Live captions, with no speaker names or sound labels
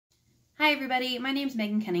Hi everybody, my name is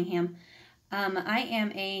Megan Cunningham. I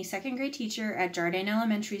am a second grade teacher at Jardine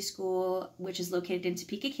Elementary School, which is located in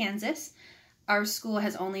Topeka, Kansas. Our school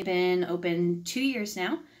has only been open 2 years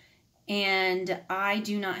now, and I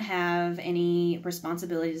do not have any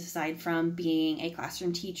responsibilities aside from being a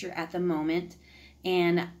classroom teacher at the moment.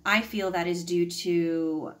 And I feel that is due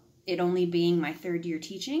to it only being my third year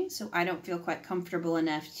teaching, so I don't feel quite comfortable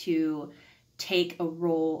enough to take a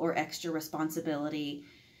role or extra responsibility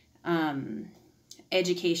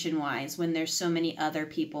education-wise when there's so many other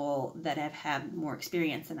people that have had more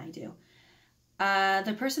experience than I do.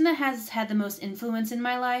 The person that has had the most influence in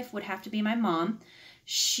my life would have to be my mom.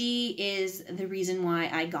 She is the reason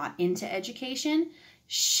why I got into education.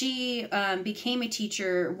 She became a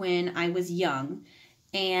teacher when I was young,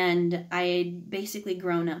 and I had basically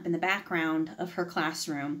grown up in the background of her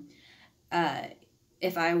classroom.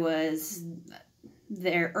 If I was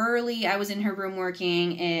there early, I was in her room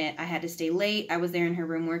working. I had to stay late, I was there in her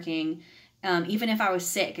room working. Even if I was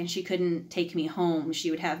sick and she couldn't take me home, she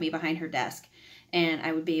would have me behind her desk, and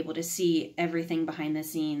I would be able to see everything behind the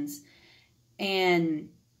scenes. And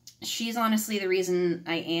she's honestly the reason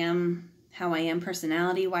I am how I am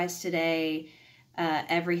personality-wise today.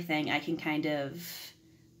 Everything I can kind of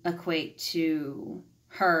equate to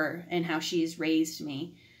her and how she's raised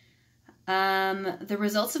me. The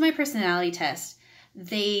results of my personality test,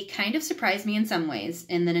 they kind of surprised me in some ways,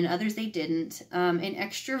 and then in others they didn't. In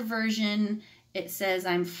extroversion, it says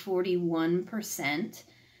I'm 41%,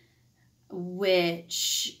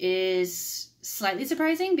 which is slightly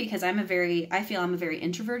surprising because I feel I'm a very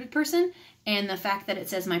introverted person, and the fact that it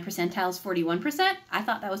says my percentile is 41%, I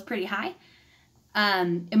thought that was pretty high.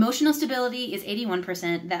 Emotional stability is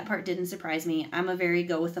 81%. That part didn't surprise me. I'm a very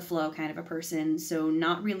go with the flow kind of a person, so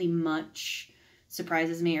not really much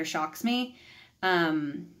surprises me or shocks me.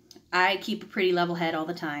 I keep a pretty level head all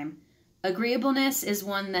the time. Agreeableness is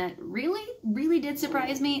one that really did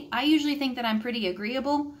surprise me. I usually think that I'm pretty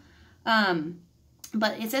agreeable,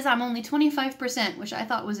 but it says I'm only 25%, which I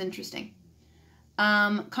thought was interesting.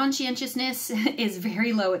 Conscientiousness is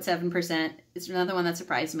very low at 7%. It's another one that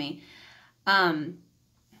surprised me.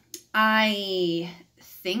 I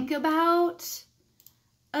think about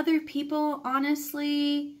other people,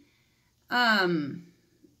 honestly,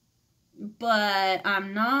 but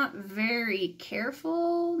I'm not very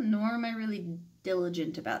careful, nor am I really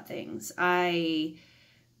diligent about things. I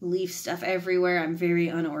leave stuff everywhere. I'm very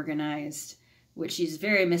unorganized, which is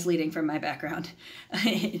very misleading from my background.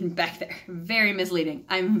 Back there, very misleading.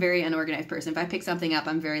 I'm a very unorganized person. If I pick something up,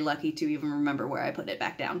 I'm very lucky to even remember where I put it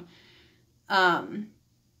back down. And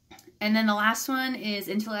then the last one is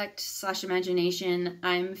intellect/imagination.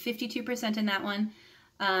 I'm 52% in that one,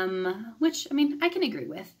 which, I mean, I can agree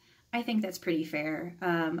with. I think that's pretty fair.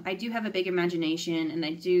 I do have a big imagination, and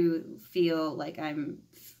I do feel like I'm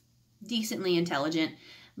decently intelligent,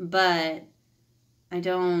 but I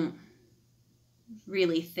don't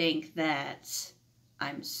really think that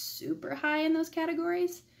I'm super high in those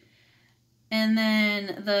categories. And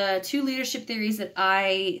then the two leadership theories that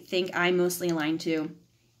I think I mostly align to.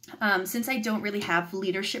 Since I don't really have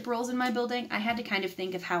leadership roles in my building, I had to kind of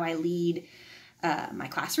think of how I lead my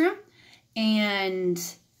classroom. And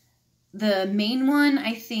the main one,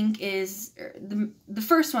 I think, is the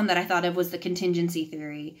first one that I thought of was the contingency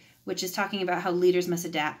theory, which is talking about how leaders must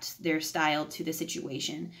adapt their style to the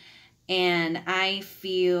situation. And I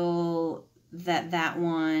feel that that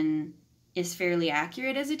one is fairly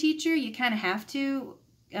accurate as a teacher. You kind of have to.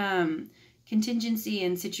 Contingency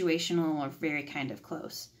and situational are very kind of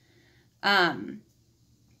close. And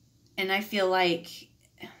I feel like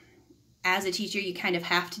as a teacher, you kind of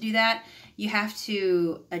have to do that. You have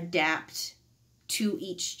to adapt to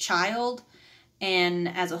each child and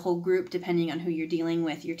as a whole group, depending on who you're dealing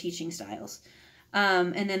with, your teaching styles.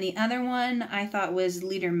 And then the other one I thought was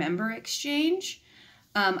leader-member exchange.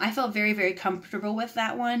 I felt very comfortable with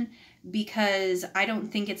that one because I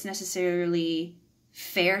don't think it's necessarily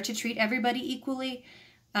fair to treat everybody equally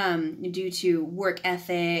due to work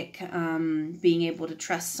ethic, being able to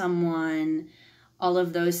trust someone, all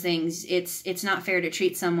of those things. It's not fair to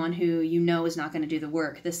treat someone who you know is not going to do the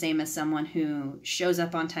work the same as someone who shows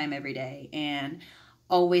up on time every day and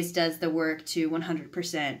always does the work to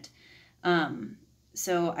 100%.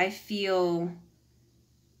 So I feel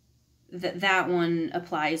that one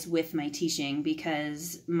applies with my teaching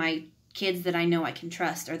because my kids that I know I can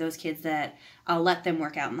trust are those kids that I'll let them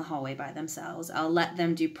work out in the hallway by themselves. I'll let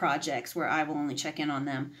them do projects where I will only check in on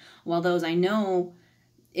them. While those I know,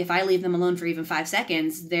 if I leave them alone for even 5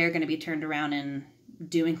 seconds, they're going to be turned around and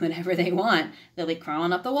doing whatever they want. They'll be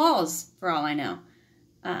crawling up the walls for all I know.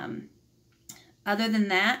 Other than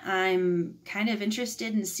that, I'm kind of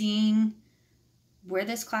interested in seeing where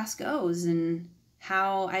this class goes and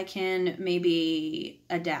how I can maybe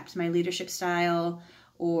adapt my leadership style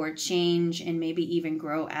or change and maybe even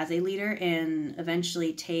grow as a leader and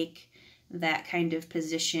eventually take that kind of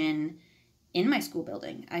position in my school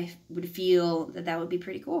building. I would feel that that would be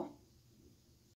pretty cool.